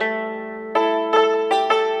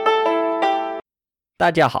大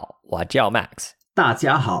家好，我叫 Max. 大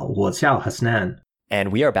家好，我叫 Hasnan. And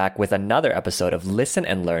we are back with another episode of Listen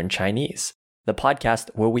and Learn Chinese, the podcast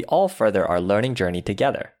where we all further our learning journey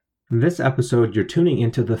together. In this episode, you're tuning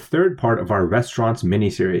into the third part of our restaurants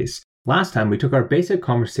mini-series. Last time, we took our basic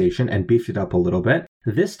conversation and beefed it up a little bit.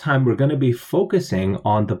 This time, we're going to be focusing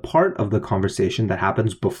on the part of the conversation that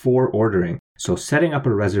happens before ordering. So setting up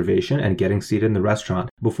a reservation and getting seated in the restaurant.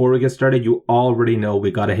 Before we get started, you already know we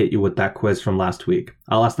got to hit you with that quiz from last week.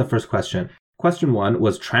 I'll ask the first question. Question 1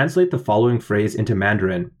 was translate the following phrase into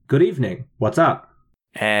Mandarin. Good evening. What's up?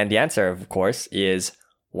 And the answer, of course, is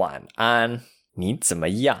晚安,你怎么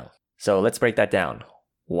样? So let's break that down.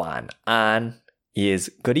 晚安 is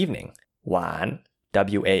good evening. 晚,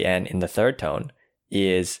 W-A-N in the third tone,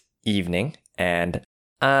 is evening. And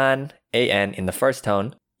an, A-N in the first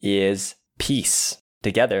tone, is peace.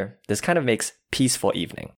 Together, this kind of makes peaceful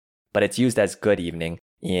evening. But it's used as good evening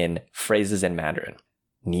in phrases in Mandarin.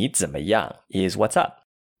 你怎么样 is what's up.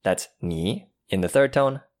 That's 你 in the third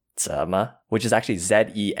tone, 怎么, which is actually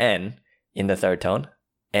Z-E-N in the third tone,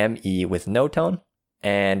 M-E with no tone,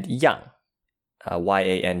 and yang,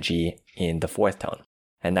 Y-A-N-G in the fourth tone.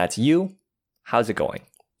 And that's you, how's it going?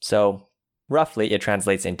 So roughly it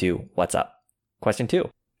translates into what's up. Question 2.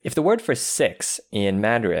 If the word for 6 in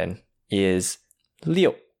Mandarin is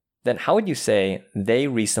六, then how would you say they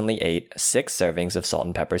recently ate 6 servings of salt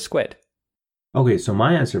and pepper squid? Okay, so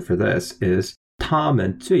my answer for this is 他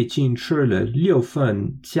们最近吃了6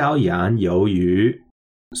份椒盐鱿鱼.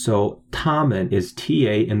 So 他们 is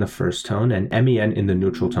TA in the first tone and MEN in the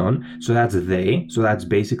neutral tone. So that's they. So that's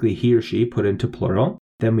basically he or she put into plural.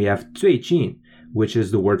 Then we have 最近, which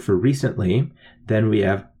is the word for recently. Then we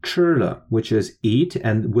have 吃了, which is eat,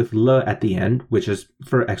 and with le at the end, which is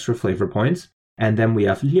for extra flavor points. And then we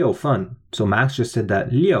have 6份. So Max just said that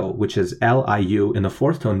 6, which is L-I-U in the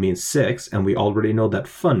fourth tone, means 6, and we already know that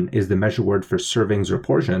份 is the measure word for servings or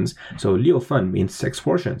portions. So 6份 means 6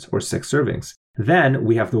 portions or 6 servings. Then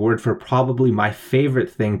we have the word for probably my favorite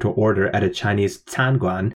thing to order at a Chinese 餐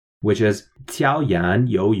馆, which is 椒盐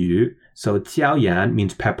鱿鱼. So 椒盐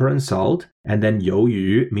means pepper and salt, and then 鱿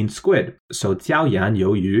鱼 means squid. So 椒盐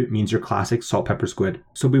鱿鱼 means your classic salt pepper squid.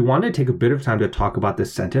 So we want to take a bit of time to talk about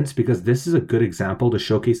this sentence because this is a good example to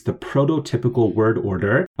showcase the prototypical word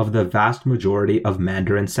order of the vast majority of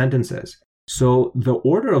Mandarin sentences. So the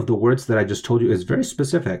order of the words that I just told you is very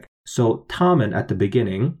specific. So 他们 at the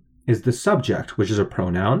beginning is the subject, which is a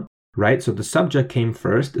pronoun. Right? So the subject came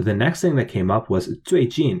first. The next thing that came up was 最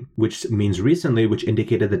近, which means recently, which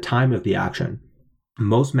indicated the time of the action.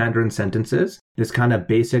 Most Mandarin sentences, this kind of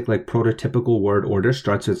basic, like prototypical word order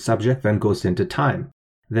starts with subject, then goes into time.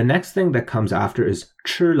 The next thing that comes after is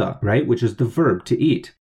吃了, right? Which is the verb to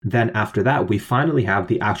eat. Then after that, we finally have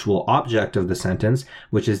the actual object of the sentence,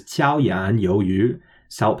 which is 椒盐鱿鱼,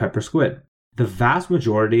 salt, pepper, squid. The vast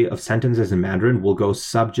majority of sentences in Mandarin will go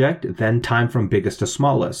subject, then time from biggest to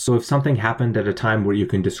smallest. So if something happened at a time where you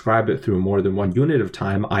can describe it through more than one unit of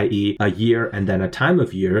time, i.e. a year and then a time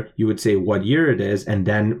of year, you would say what year it is and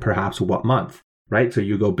then perhaps what month, right? So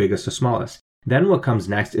you go biggest to smallest. Then what comes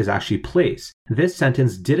next is actually place. This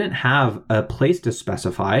sentence didn't have a place to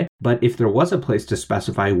specify, but if there was a place to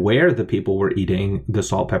specify where the people were eating the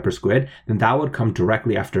salt, pepper, squid, then that would come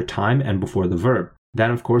directly after time and before the verb. Then,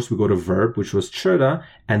 of course, we go to verb, which was 吃了,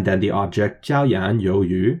 and then the object 椒盐鱿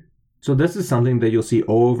鱼. So this is something that you'll see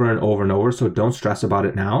over and over and over, so don't stress about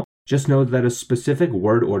it now. Just know that a specific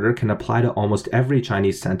word order can apply to almost every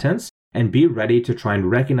Chinese sentence, and be ready to try and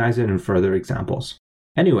recognize it in further examples.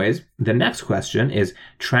 Anyways, the next question is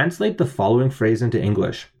translate the following phrase into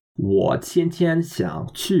English. 我今天想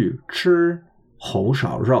去吃红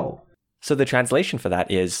烧肉. So the translation for that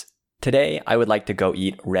is, today I would like to go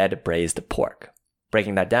eat red braised pork.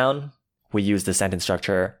 Breaking that down, we use the sentence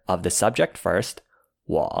structure of the subject first,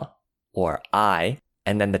 我, or I,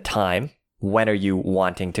 and then the time, when are you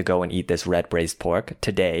wanting to go and eat this red braised pork,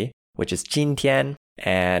 today, which is 今天,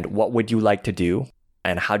 and what would you like to do,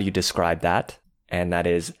 and how do you describe that? And that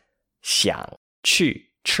is 想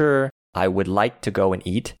去吃, I would like to go and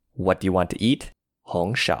eat. What do you want to eat?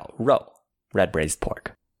 红烧肉, red braised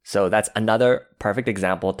pork. So that's another perfect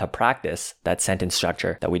example to practice that sentence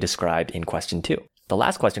structure that we described in question 2. The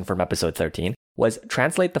last question from episode 13 was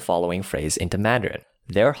translate the following phrase into Mandarin.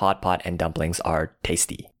 Their hot pot and dumplings are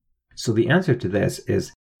tasty. So the answer to this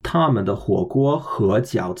is 他们的火锅和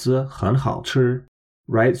饺子很好吃.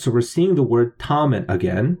 Right? So we're seeing the word 他们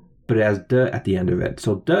again, but it has de at the end of it.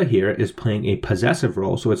 So de here is playing a possessive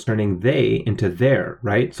role, so it's turning they into their,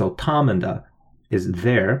 right? So 他们的 is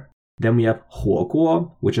their. Then we have 火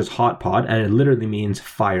锅, which is hot pot, and it literally means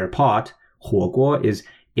fire pot. 火锅 is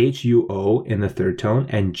H-U-O in the third tone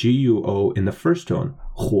and G-U-O in the first tone.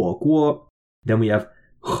 火锅. Then we have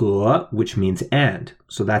和, which means and.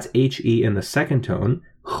 So that's H-E in the second tone.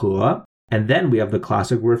 和. And then we have the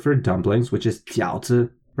classic word for dumplings, which is 饺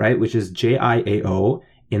子, right? Which is J-I-A-O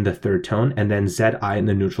in the third tone and then Z-I in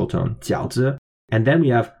the neutral tone. 饺子. And then we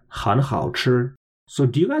have 很好吃. So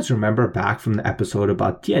do you guys remember back from the episode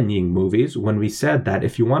about 电影 movies when we said that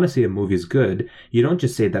if you want to say a movie is good, you don't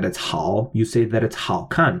just say that it's 好, you say that it's 好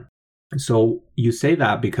看. So you say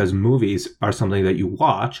that because movies are something that you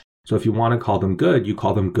watch. So if you want to call them good, you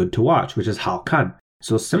call them good to watch, which is 好看.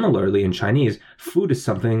 So similarly in Chinese, food is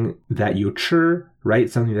something that you 吃, right?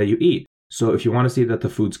 Something that you eat. So if you want to say that the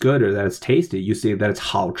food's good or that it's tasty, you say that it's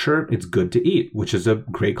好吃, it's good to eat, which is a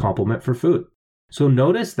great compliment for food. So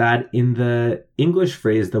notice that in the English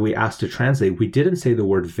phrase that we asked to translate, we didn't say the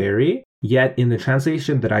word very, yet in the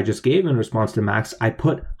translation that I just gave in response to Max, I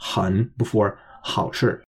put 很 before 好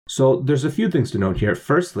吃. So there's a few things to note here.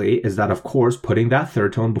 Firstly is that, of course, putting that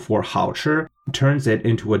third tone before 好吃 turns it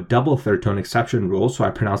into a double third tone exception rule. So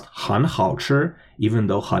I pronounced 很好吃, even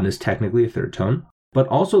though 很 is technically a third tone. But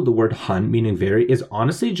also the word 很, meaning very, is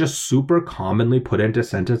honestly just super commonly put into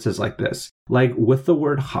sentences like this. Like with the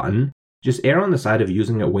word 很, just err on the side of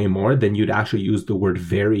using it way more than you'd actually use the word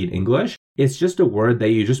very in English. It's just a word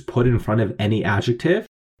that you just put in front of any adjective,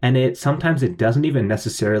 and sometimes it doesn't even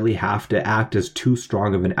necessarily have to act as too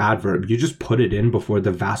strong of an adverb. You just put it in before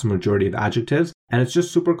the vast majority of adjectives, and it's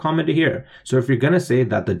just super common to hear. So if you're going to say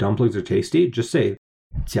that the dumplings are tasty, just say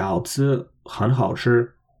饺子很好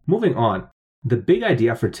吃. Moving on. The big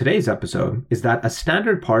idea for today's episode is that a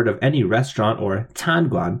standard part of any restaurant or 餐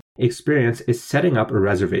馆 experience is setting up a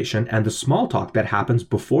reservation and the small talk that happens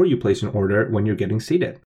before you place an order when you're getting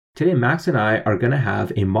seated. Today, Max and I are going to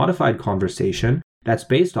have a modified conversation that's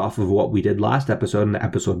based off of what we did last episode and the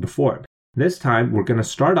episode before. This time, we're going to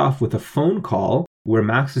start off with a phone call where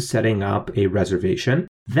Max is setting up a reservation.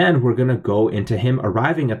 Then we're going to go into him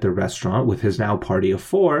arriving at the restaurant with his now party of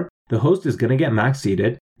 4. The host is going to get Max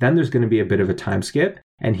seated. Then there's going to be a bit of a time skip,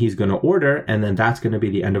 and he's going to order, and then that's going to be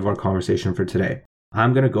the end of our conversation for today.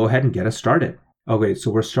 I'm going to go ahead and get us started. Okay, so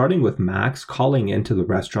we're starting with Max calling into the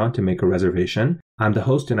restaurant to make a reservation. I'm the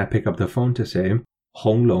host, and I pick up the phone to say,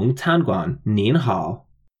 红龙餐馆您好。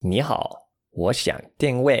你好，我想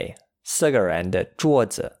定位4个人的桌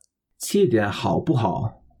子。7点好不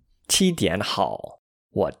好？ 7点好，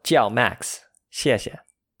我叫 Max， 谢谢。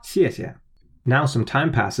谢谢。Now some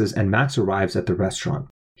time passes and Max arrives at the restaurant.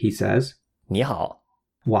 He says, 你好，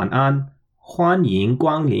晚安，欢迎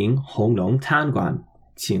光临红龙餐馆，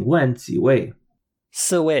请问几位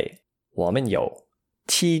？4位，我们有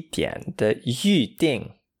7点的预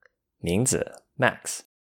定，名字 Max。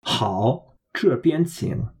好，这边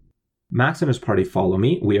请。Max and his party follow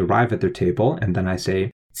me. We arrive at their table, and then I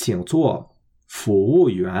say, 请坐，服务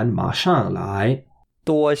员马上来。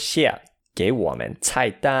多谢，给我们菜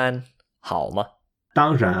单好吗？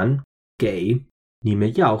当然，给。你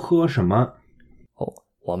们要喝什么？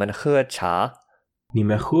我们喝茶。你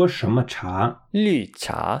们喝什么茶？绿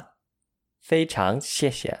茶。非常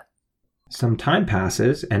谢谢。Some time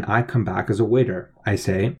passes and I come back as a waiter. I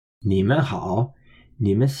say, 你们好，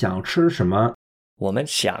你们想吃什么？我们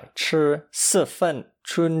想吃4份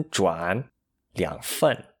春卷，2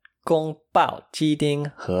份宫保鸡丁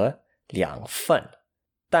和2份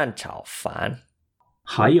蛋炒饭。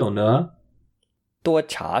还有呢？多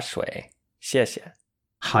茶水。谢谢。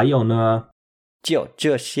还有呢？就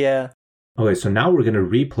这些。Okay, so now we're going to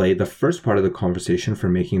replay the first part of the conversation for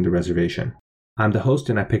making the reservation. I'm the host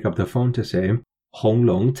and I pick up the phone to say, 红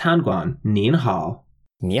龙餐馆您好。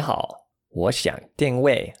你好，我想定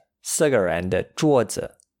位4个人的桌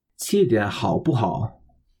子。7点好不好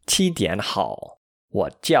？7点好，我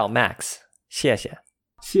叫 Max， 谢谢。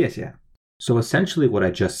谢谢。So essentially what I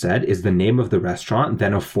just said is the name of the restaurant,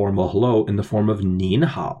 then a formal hello in the form of 您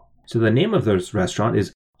好. So the name of this restaurant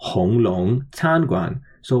is 红龙餐馆.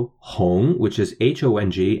 So 红, which is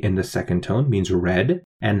H-O-N-G in the second tone, means red,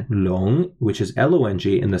 and 龙, which is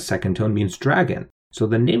L-O-N-G in the second tone, means dragon. So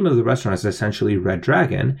the name of the restaurant is essentially Red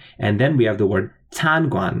Dragon, and then we have the word 餐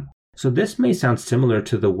馆. So this may sound similar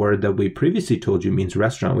to the word that we previously told you means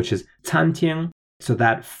restaurant, which is 餐厅. So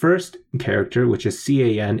that first character, which is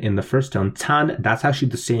C-A-N in the first tone, 餐, that's actually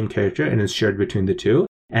the same character and is shared between the two.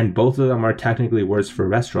 And both of them are technically words for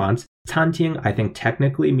restaurants. 餐厅, I think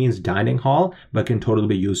technically means dining hall, but can totally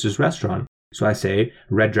be used as restaurant. So I say,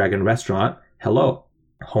 Red Dragon Restaurant, hello.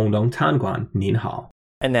 红龙餐馆您好.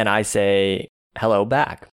 And then I say, hello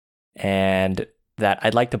back. And that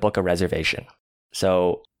I'd like to book a reservation.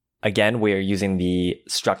 So again, we're using the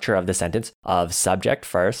structure of the sentence of subject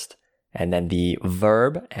first, and then the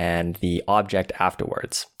verb and the object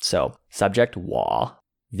afterwards. So subject 我,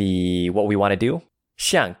 what we want to do,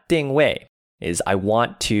 向定位 is I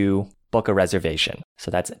want to book a reservation.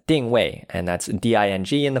 So that's 定位, and that's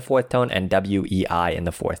D-I-N-G in the fourth tone and W-E-I in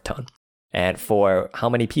the fourth tone. And for how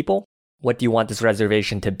many people? What do you want this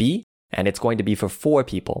reservation to be? And it's going to be for 4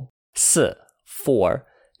 people. 4, 4,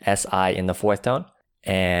 S-I in the fourth tone.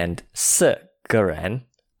 And 4个人,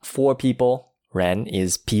 4 people. 人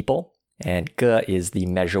is people. And 个 is the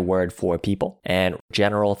measure word for people. And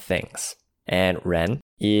general things. And 人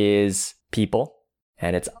is people.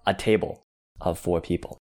 And it's a table of 4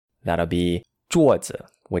 people. That'll be 桌子,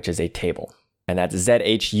 which is a table. And that's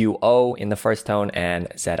Z-H-U-O in the first tone and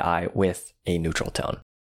Z-I with a neutral tone.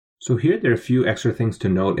 So here there are a few extra things to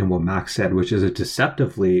note in what Max said, which is a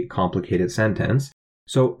deceptively complicated sentence.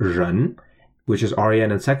 So 人, which is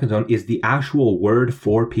R-E-N in second tone, is the actual word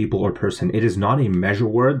for people or person. It is not a measure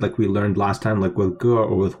word like we learned last time, like with 个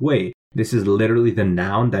or with 位. This is literally the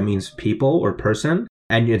noun that means people or person,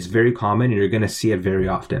 and it's very common and you're going to see it very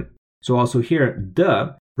often. So also here,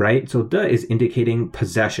 的, right? So 的 is indicating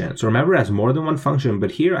possession. So remember, it has more than one function,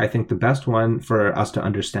 but here I think the best one for us to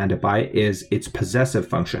understand it by is its possessive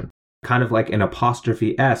function, kind of like an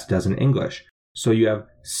apostrophe S does in English. So you have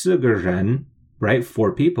 4个人, right?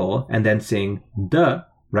 4 people, and then saying 的,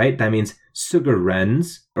 right? That means 4个人,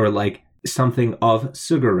 or like something of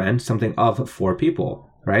 4个人, something of 4 people,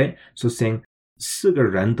 right? So saying 4个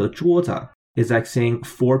人的桌子 is like saying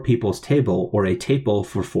 4 people's table or a table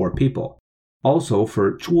for 4 people. Also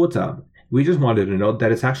for 桌子, we just wanted to note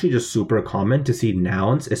that it's actually just super common to see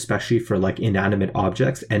nouns, especially for like inanimate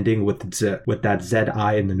objects, ending with z, with that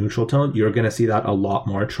Z-I in the neutral tone. You're going to see that a lot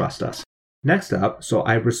more, trust us. Next up, so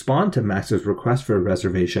I respond to Max's request for a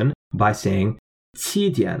reservation by saying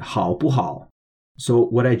 7点好不好? So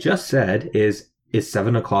what I just said is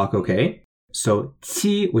 7 o'clock okay? So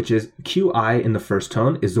 7, which is Q-I in the first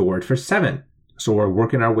tone, is the word for 7. So we're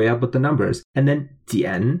working our way up with the numbers. And then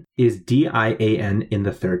点 is D-I-A-N in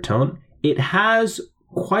the third tone. It has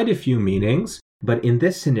quite a few meanings, but in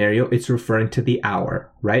this scenario, it's referring to the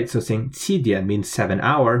hour, right? So saying 7点 means 7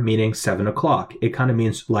 hour, meaning 7 o'clock. It kind of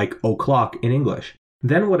means like o'clock in English.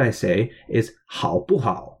 Then what I say is 好不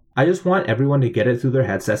好? I just want everyone to get it through their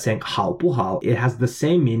heads that saying 好不好, it has the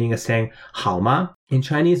same meaning as saying 好吗? In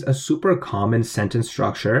Chinese, a super common sentence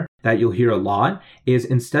structure that you'll hear a lot is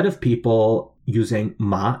instead of people using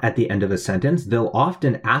ma at the end of a sentence, they'll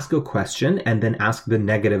often ask a question and then ask the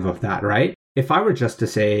negative of that, right? If I were just to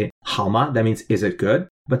say 好吗, that means is it good?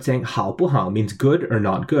 But saying 好不好 means good or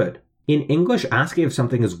not good. In English, asking if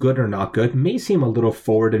something is good or not good may seem a little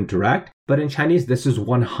forward and direct, but in Chinese, this is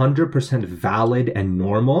 100% valid and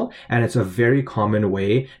normal, and it's a very common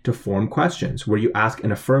way to form questions, where you ask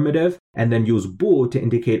an affirmative and then use 不 to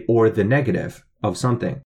indicate or the negative of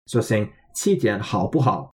something. So saying 7点好不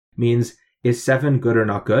好 means is 7 good or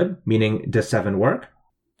not good? Meaning, does 7 work?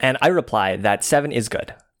 And I reply that 7 is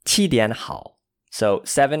good. 7点好. So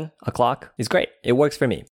 7 o'clock is great. It works for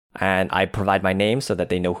me. And I provide my name so that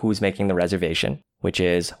they know who's making the reservation, which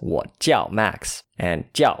is 我叫 Max. And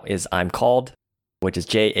叫 is I'm called, which is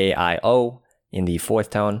J-A-I-O in the fourth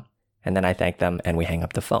tone. And then I thank them and we hang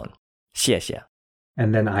up the phone. 谢谢.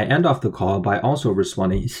 And then I end off the call by also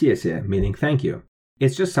responding 谢谢, meaning thank you.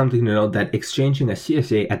 It's just something to note that exchanging a 谢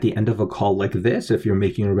谢 at the end of a call like this, if you're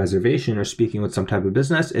making a reservation or speaking with some type of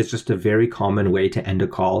business, is just a very common way to end a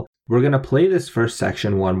call. We're going to play this first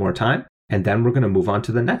section one more time, and then we're going to move on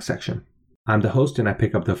to the next section. I'm the host and I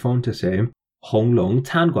pick up the phone to say, 红龙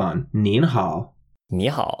餐馆您好。你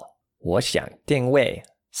好，我想定位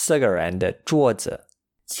4个人的桌子。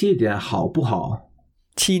7点好不好？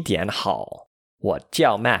 7点好，我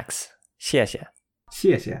叫 Max， 谢谢。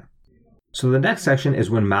谢谢。So the next section is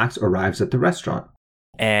when Max arrives at the restaurant.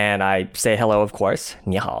 And I say hello, of course,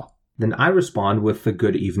 你好。 Then I respond with the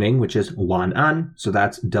good evening, which is 晚安. So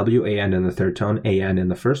that's W-A-N in the third tone, A-N in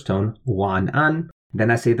the first tone, 晚安. Then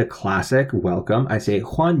I say the classic welcome. I say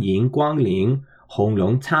欢迎光临红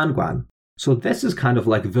龙餐馆. So this is kind of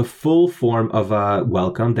like the full form of a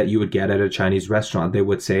welcome that you would get at a Chinese restaurant. They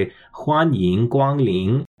would say 欢迎光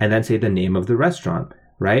临 and then say the name of the restaurant,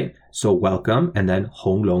 right? So welcome and then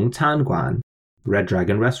红龙餐馆, Red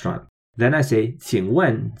Dragon Restaurant. Then I say 请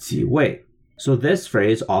问几位. So this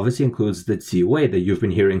phrase obviously includes the 几位 that you've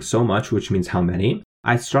been hearing so much, which means how many.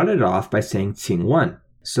 I started off by saying 请问.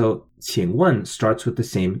 So 请问 starts with the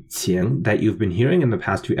same 请 that you've been hearing in the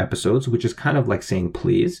past few episodes, which is kind of like saying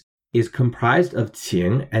please, is comprised of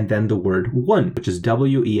请 and then the word 问, which is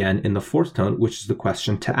W-E-N in the fourth tone, which is the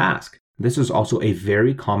question to ask. This is also a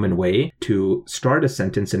very common way to start a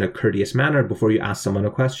sentence in a courteous manner before you ask someone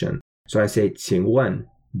a question. So I say 请问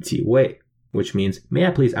几位, which means, may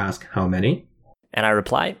I please ask how many? And I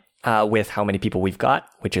reply with how many people we've got,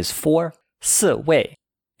 which is 4, 四位.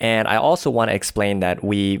 And I also want to explain that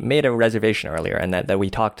we made a reservation earlier and that we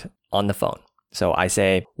talked on the phone. So I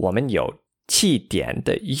say 我们有7点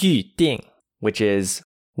的预定, which is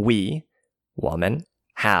we, 我们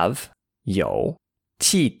have 有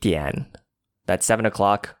7点, that's 7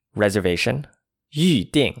 o'clock reservation, 预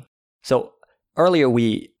定. So earlier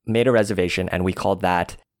we made a reservation and we called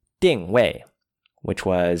that 定位, which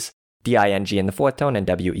was DING in the fourth tone and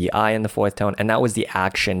WEI in the fourth tone, and that was the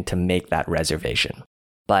action to make that reservation.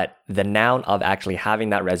 But the noun of actually having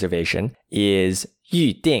that reservation is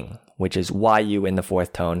预定, which is YU in the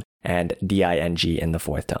fourth tone and DING in the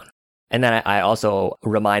fourth tone. And then I also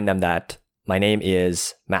remind them that my name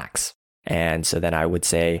is Max. And so then I would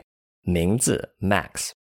say 名字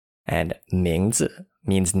Max. And 名字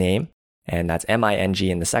means name, and that's MING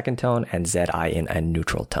in the second tone and ZI in a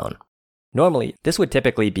neutral tone. Normally, this would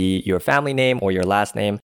typically be your family name or your last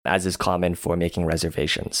name, as is common for making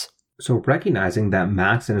reservations. So recognizing that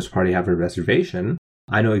Max and his party have a reservation,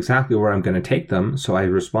 I know exactly where I'm going to take them, so I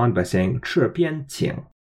respond by saying 这边请.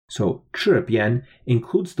 So 这边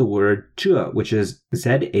includes the word 这, which is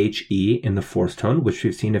ZHE in the fourth tone, which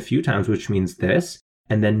we've seen a few times, which means this.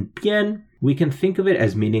 And then 边, we can think of it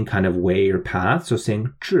as meaning kind of way or path. So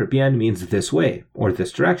saying 这边 means this way or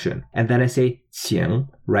this direction. And then I say 请,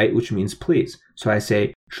 right, which means please. So I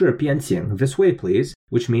say 这边请, this way please,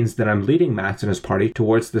 which means that I'm leading Max and his party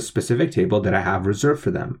towards the specific table that I have reserved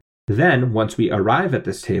for them. Then, once we arrive at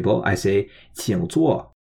this table, I say 请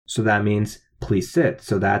坐. So that means please sit.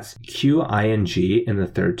 So that's QING in the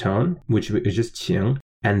third tone, which is just 请.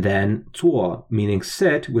 And then 坐, meaning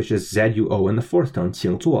sit, which is ZUO in the fourth tone,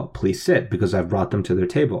 请坐, please sit, because I've brought them to their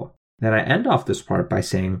table. Then I end off this part by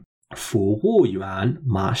saying 服务员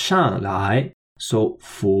马上来. So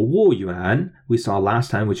服务员, we saw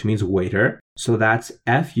last time, which means waiter. So that's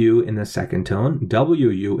FU in the second tone,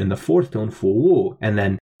 WU in the fourth tone, 服务, and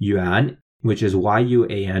then yuan, which is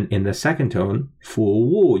YUAN in the second tone, 服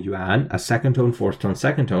务员, a second tone, fourth tone,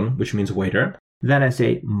 second tone, which means waiter. Then I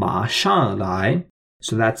say 马上来.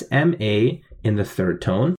 So that's MA in the third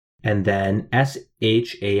tone, and then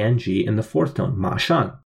SHANG in the fourth tone, 马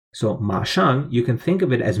上. So 马上, you can think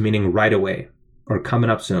of it as meaning right away, or coming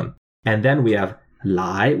up soon. And then we have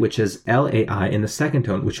来, which is LAI in the second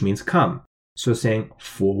tone, which means come. So saying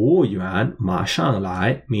服务员马上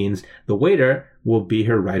来 means the waiter will be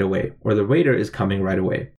here right away, or the waiter is coming right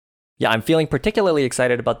away. Yeah, I'm feeling particularly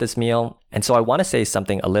excited about this meal, and so I want to say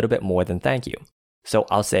something a little bit more than thank you. So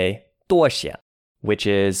I'll say 多谢, which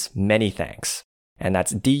is many thanks. And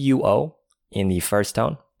that's DUO in the first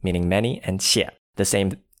tone, meaning many, and 谢, the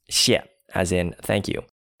same 谢as in thank you,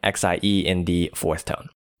 XIE in the fourth tone.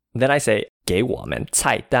 Then I say 给我们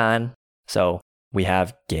菜单. So we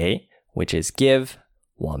have 给, which is give,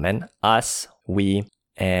 我们, us, we,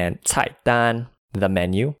 and 菜单, the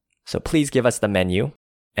menu. So please give us the menu.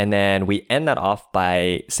 And then we end that off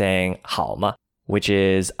by saying 好吗, which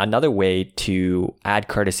is another way to add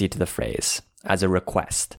courtesy to the phrase as a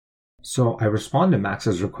request. So I respond to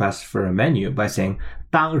Max's request for a menu by saying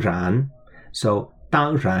当然. So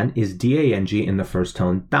当然 is DANG in the first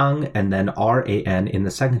tone, 当, and then RAN in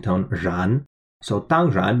the second tone, 然. So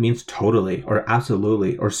当然 means totally or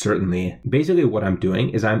absolutely or certainly. Basically what I'm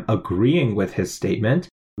doing is I'm agreeing with his statement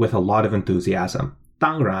with a lot of enthusiasm.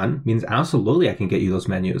 当然 means absolutely I can get you those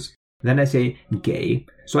menus. Then I say 给.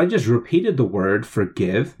 So I just repeated the word for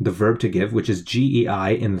give, the verb to give, which is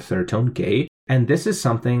GEI in the third tone, 给. And this is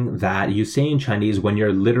something that you say in Chinese when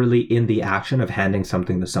you're literally in the action of handing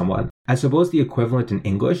something to someone. I suppose the equivalent in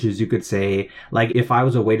English is you could say, like if I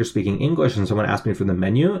was a waiter speaking English and someone asked me for the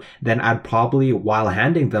menu, then I'd probably, while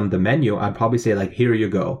handing them the menu, I'd probably say like, here you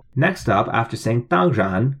go. Next up, after saying 当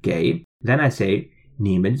然给, then I say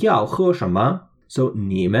你们要喝什么? So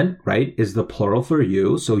你们, right, is the plural for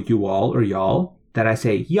you, so you all or y'all. Then I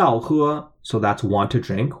say 要喝, so that's want to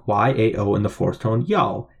drink, YAO in the fourth tone,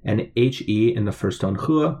 要, and HE in the first tone,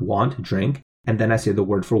 喝, want, drink. And then I say the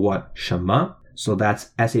word for what? 什么? So that's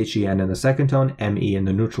SHEN in the second tone, ME in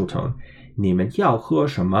the neutral tone. 你们要喝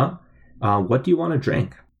什么? What do you want to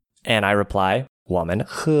drink? And I reply, 我们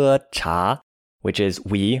喝茶, which is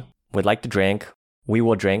we would like to drink, we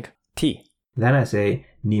will drink tea. Then I say,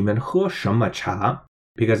 你们喝什么茶?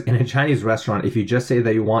 Because in a Chinese restaurant, if you just say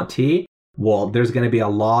that you want tea, well, there's going to be a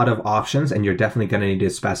lot of options and you're definitely going to need to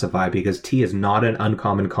specify because tea is not an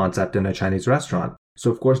uncommon concept in a Chinese restaurant.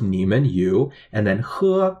 So of course, 你们, you, and then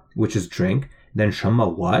喝, which is drink, then 什么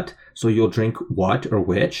what, so you'll drink what or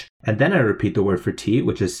which, and then I repeat the word for tea,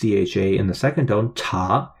 which is CHA in the second tone,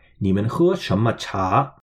 茶,你们喝什么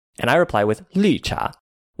茶? And I reply with 绿茶,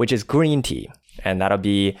 which is green tea. And that'll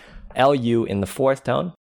be LU in the fourth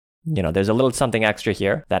tone. You know, there's a little something extra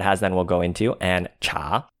here that Hasnan will go into. And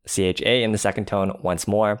cha, CHA in the second tone once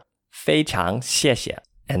more. 非常谢谢.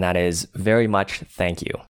 And that is very much thank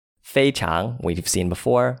you. 非常, we've seen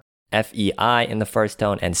before. FEI in the first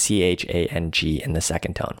tone and CHANG in the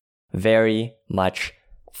second tone. Very much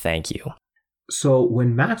thank you. So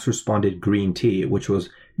when Max responded green tea, which was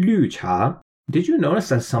绿茶, did you notice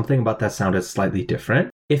that something about that sounded slightly different?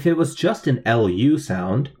 If it was just an LU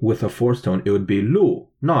sound with a fourth tone, it would be lu,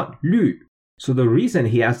 not 绿. So the reason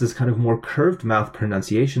he has this kind of more curved mouth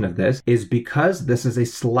pronunciation of this is because this is a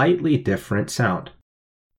slightly different sound.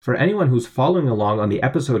 For anyone who's following along on the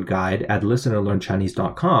episode guide at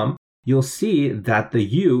listentolearnchinese.com, you'll see that the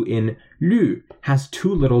U in 绿 has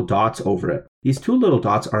two little dots over it. These two little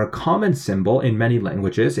dots are a common symbol in many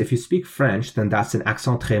languages. If you speak French, then that's an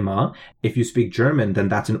accent tréma. If you speak German, then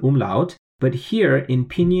that's an umlaut. But here in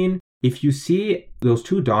Pinyin, if you see those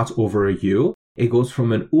two dots over a U, it goes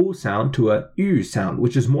from an U sound to a U sound,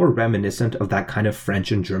 which is more reminiscent of that kind of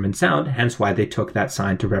French and German sound, hence why they took that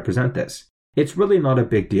sign to represent this. It's really not a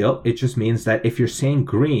big deal. It just means that if you're saying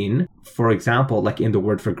green, for example, like in the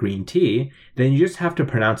word for green tea, then you just have to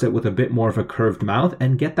pronounce it with a bit more of a curved mouth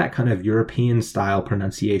and get that kind of European style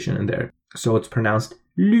pronunciation in there. So it's pronounced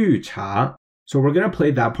绿茶. So we're going to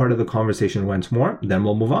play that part of the conversation once more, then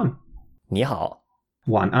we'll move on. 你好。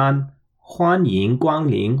晚安，欢迎光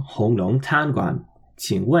临红龙餐馆，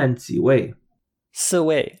请问几位？4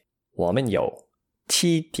位，我们有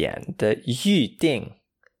7点的预定，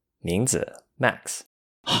名字 Max。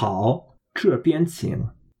好，这边请。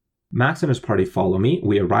Max and his party follow me.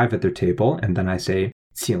 We arrive at their table, and then I say,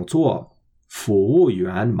 请坐，服务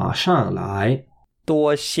员马上来。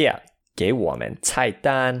多谢，给我们菜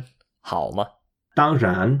单，好吗？当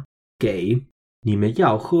然，给。你们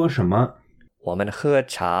要喝什么？我们喝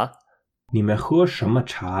茶。你们喝什么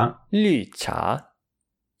茶？绿茶。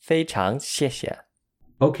非常谢谢。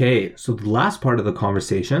Okay, so the last part of the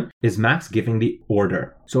conversation is Max giving the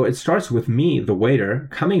order. So it starts with me, the waiter,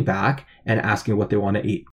 coming back and asking what they want to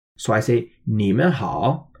eat. So I say, 你们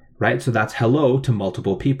好, right? So that's hello to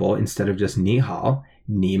multiple people instead of just 你好,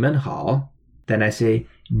你们好. Then I say,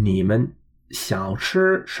 你们想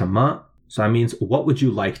吃什么? So that means, what would you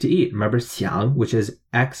like to eat? Remember, 想, which is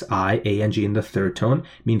X-I-A-N-G in the third tone,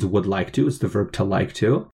 means would like to. It's the verb to like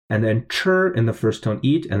to. And then 吃 in the first tone,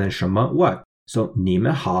 eat, and then 什么, what? So 你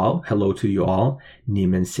们好, hello to you all. 你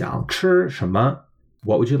们想吃什么?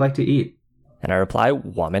 What would you like to eat? And I reply,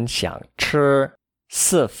 我们想吃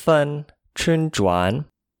4份春卷,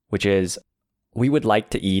 which is, we would like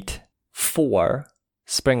to eat 4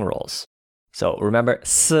 spring rolls. So remember,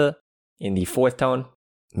 4 in the fourth tone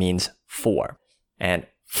means 4. And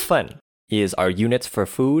份 is our units for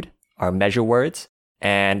food, our measure words.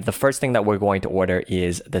 And the first thing that we're going to order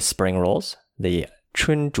is the spring rolls, the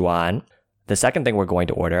春卷. The second thing we're going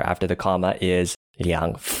to order after the comma is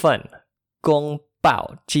 2份宫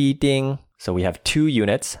保鸡丁. So we have 2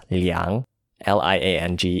 units, 2,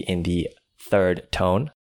 L-I-A-N-G in the third tone.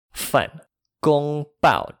 份宫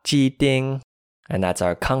保鸡丁. And that's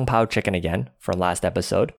our kung pao chicken again from last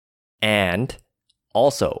episode. And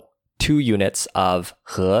also 2 units of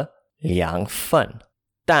和2份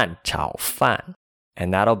蛋炒饭.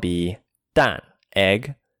 And that'll be 蛋,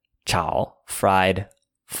 egg, 炒, fried,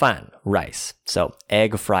 fan, rice. So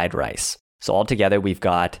egg fried rice. So altogether, we've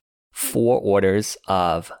got 4 orders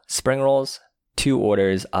of spring rolls, 2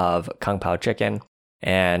 orders of kung pao chicken,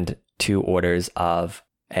 and 2 orders of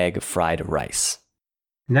egg fried rice.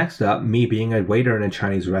 Next up, me being a waiter in a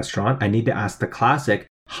Chinese restaurant, I need to ask the classic,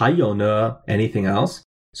 还有呢? Anything else?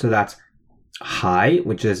 So that's 还,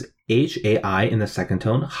 which is H-A-I in the second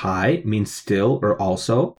tone. 还 means still or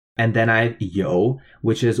also. And then I have 有,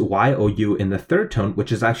 which is Y-O-U in the third tone,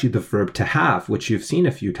 which is actually the verb to have, which you've seen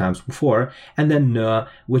a few times before. And then 呢,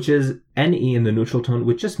 which is N-E in the neutral tone,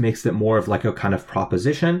 which just makes it more of like a kind of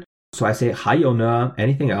proposition. So I say 还有呢?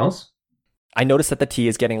 Anything else? I notice that the tea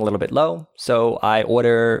is getting a little bit low, so I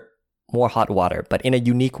order more hot water, but in a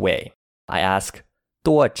unique way. I ask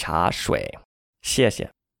多茶水,谢谢.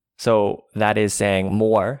 So that is saying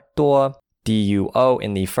more, 多, D-U-O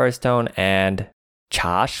in the first tone, and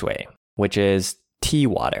茶水, which is tea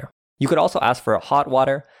water. You could also ask for hot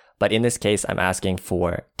water, but in this case, I'm asking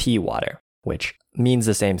for tea water, which means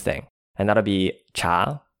the same thing. And that'll be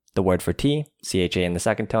茶, the word for tea, C-H-A in the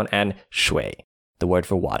second tone, and 水, the word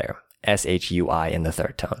for water, S-H-U-I in the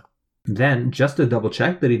third tone. Then, just to double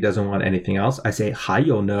check that he doesn't want anything else, I say 还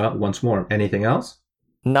有呢 once more. Anything else?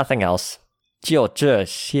 Nothing else. 就这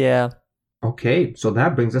些. Okay, so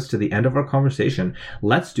that brings us to the end of our conversation.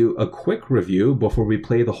 Let's do a quick review before we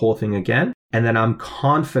play the whole thing again. And then I'm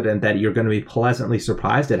confident that you're going to be pleasantly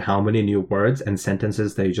surprised at how many new words and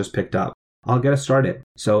sentences that you just picked up. I'll get us started.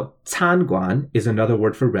 So, 餐馆 is another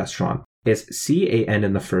word for restaurant. It's C-A-N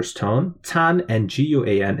in the first tone, 餐 and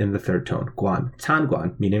G-U-A-N in the third tone. 馆, 餐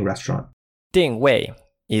馆, meaning restaurant. 定位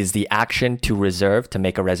is the action to reserve, to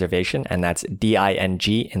make a reservation, and that's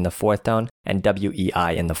D-I-N-G in the fourth tone and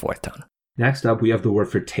W-E-I in the fourth tone. Next up, we have the word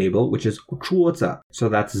for table, which is 桌子. So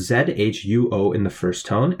that's Z-H-U-O in the first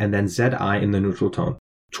tone and then Z-I in the neutral tone.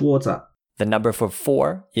 桌子. The number for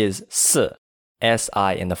 4 is 四,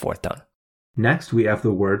 S-I in the fourth tone. Next, we have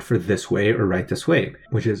the word for this way or right this way,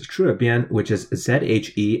 which is 这边, which is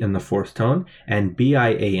Z-H-E in the fourth tone and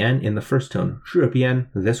B-I-A-N in the first tone. 这边,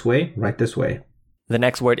 this way, right this way. The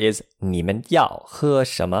next word is 你们要喝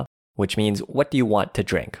什么, which means what do you want to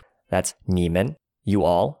drink? That's 你们, you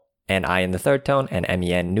all, N-I in the third tone and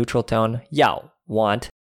M-E-N neutral tone. 要, want,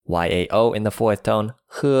 Y-A-O in the fourth tone.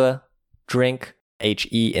 喝, drink,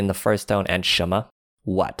 H-E in the first tone and 什么,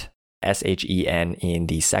 what, S-H-E-N in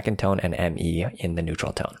the second tone and M-E in the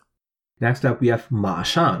neutral tone. Next up, we have 马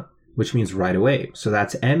上, which means right away. So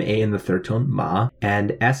that's M-A in the third tone, 马,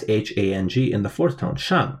 and S-H-A-N-G in the fourth tone,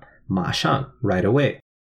 上, 马上, right away.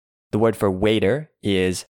 The word for waiter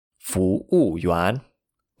is 服务员.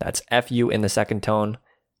 That's F-U in the second tone,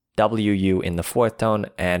 W-U in the fourth tone,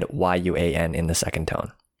 and Y-U-A-N in the second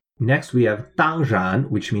tone. Next, we have 当然,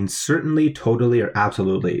 which means certainly, totally, or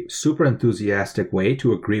absolutely. Super enthusiastic way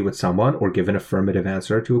to agree with someone or give an affirmative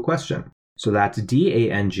answer to a question. So that's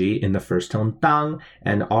D-A-N-G in the first tone, 当,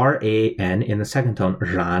 and R-A-N in the second tone,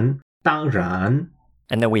 然, 当然.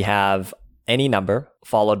 And then we have any number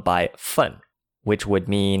followed by 份, which would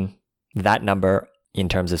mean that number in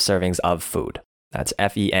terms of servings of food. That's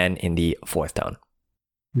F-E-N in the fourth tone.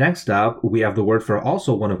 Next up, we have the word for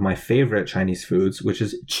also one of my favorite Chinese foods, which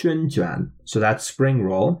is 春卷. So that's spring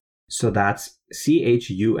roll. So that's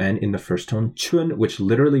C-H-U-N in the first tone, 春, which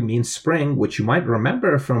literally means spring, which you might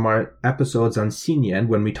remember from our episodes on Xinyan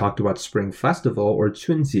when we talked about Spring Festival or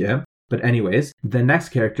春节. But anyways, the next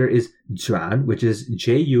character is 卷, which is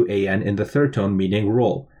J-U-A-N in the third tone, meaning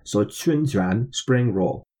roll. So 春卷, spring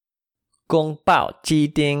roll. 宫保鸡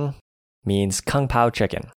丁 means kung pao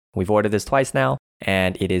chicken. We've ordered this twice now,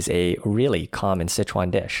 and it is a really common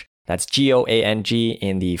Sichuan dish. That's G-O-A-N-G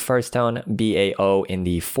in the first tone, B-A-O in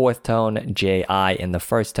the fourth tone, J-I in the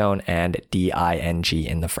first tone, and D-I-N-G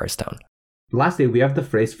in the first tone. Lastly, we have the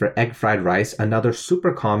phrase for egg fried rice, another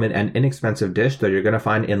super common and inexpensive dish that you're going to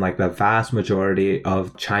find in like the vast majority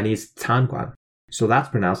of Chinese 餐馆. So that's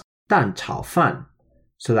pronounced 蛋炒饭.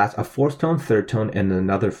 So that's a fourth tone, third tone, and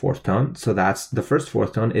another fourth tone. So that's the first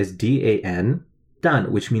fourth tone is D-A-N,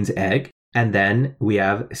 蛋, which means egg. And then we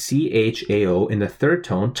have C-H-A-O in the third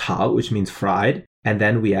tone, 炒, which means fried. And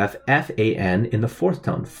then we have F-A-N in the fourth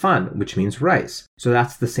tone, 饭, which means rice. So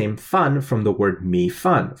that's the same 饭 from the word 米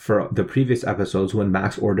饭 for the previous episodes when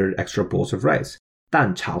Max ordered extra bowls of rice.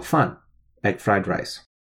 蛋炒饭, egg fried rice.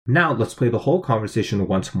 Now let's play the whole conversation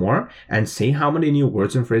once more and see how many new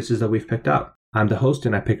words and phrases that we've picked up. I'm the host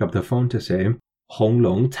and I pick up the phone to say, 红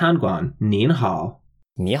龙餐馆您好。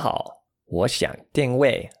你好，我想定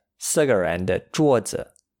位4个人的桌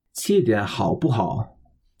子。7点好不好？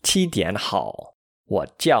 7点好，我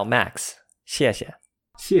叫 Max， 谢谢。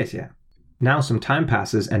谢谢。Now some time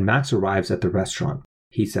passes and Max arrives at the restaurant.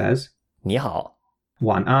 He says, 你好，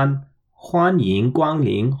晚安，欢迎光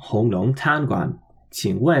临红龙餐馆，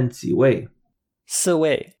请问几位4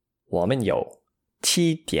位，我们有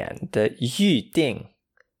7点的预定，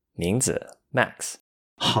名字 Max。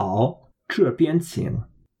好，这边请。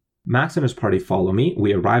Max and his party follow me.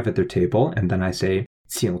 We arrive at their table, and then I say,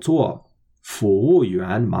 请坐，服务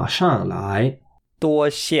员马上来。多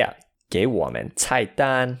谢，给我们菜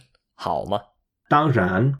单好吗？当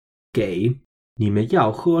然，给。你们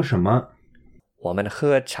要喝什么？我们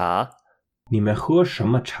喝茶，你们喝什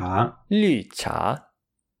么茶？绿茶，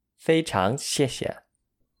非常谢谢。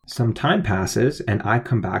Some time passes, and I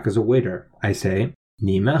come back as a waiter. I say,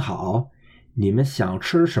 你们好，你们想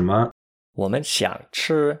吃什么？我们想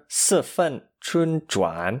吃4份春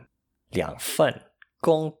卷，2份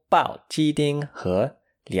宫保鸡丁和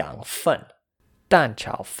2份蛋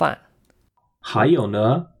炒饭。还有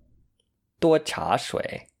呢？多茶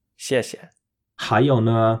水，谢谢。还有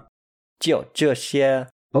呢？就这些。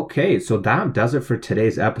Okay, so that does it for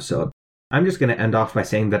today's episode. I'm just going to end off by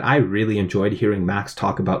saying that I really enjoyed hearing Max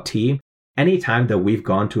talk about tea. anytime that we've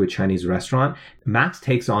gone to a Chinese restaurant, Max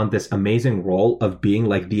takes on this amazing role of being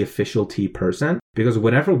like the official tea person, because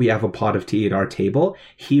whenever we have a pot of tea at our table,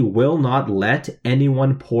 he will not let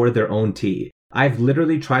anyone pour their own tea. I've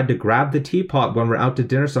literally tried to grab the teapot when we're out to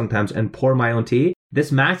dinner sometimes and pour my own tea.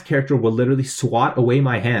 This Max character will literally swat away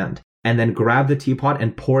my hand and then grab the teapot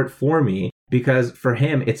and pour it for me, because for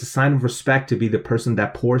him, it's a sign of respect to be the person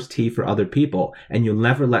that pours tea for other people, and you'll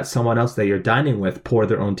never let someone else that you're dining with pour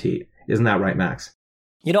their own tea. Isn't that right, Max?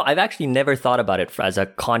 You know, I've actually never thought about it as a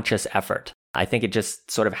conscious effort. I think it just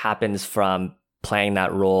sort of happens from playing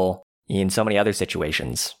that role in so many other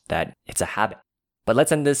situations that it's a habit. But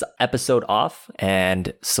let's end this episode off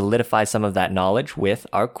and solidify some of that knowledge with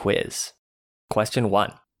our quiz. Question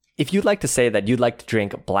 1. If you'd like to say that you'd like to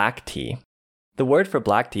drink black tea, the word for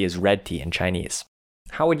black tea is red tea in Chinese.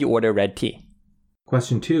 How would you order red tea?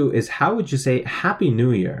 Question 2 is, how would you say Happy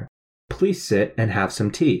New Year? Please sit and have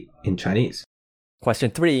some tea in Chinese.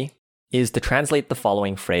 Question 3 is to translate the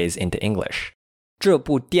following phrase into English. 这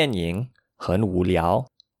部电影很无聊，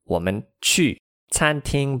我们去餐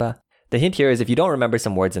厅吧. The hint here is if you don't remember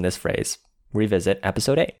some words in this phrase, revisit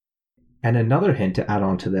episode 8. And another hint to add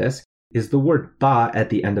on to this is the word ba at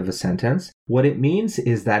the end of a sentence. What it means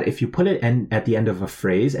is that if you put it at the end of a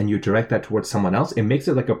phrase and you direct that towards someone else, it makes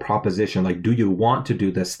it like a proposition, like, do you want to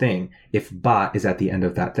do this thing, if ba is at the end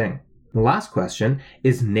of that thing. The last question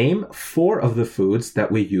is, name 4 of the foods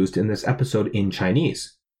that we used in this episode in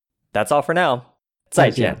Chinese. That's all for now.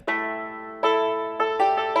 再见.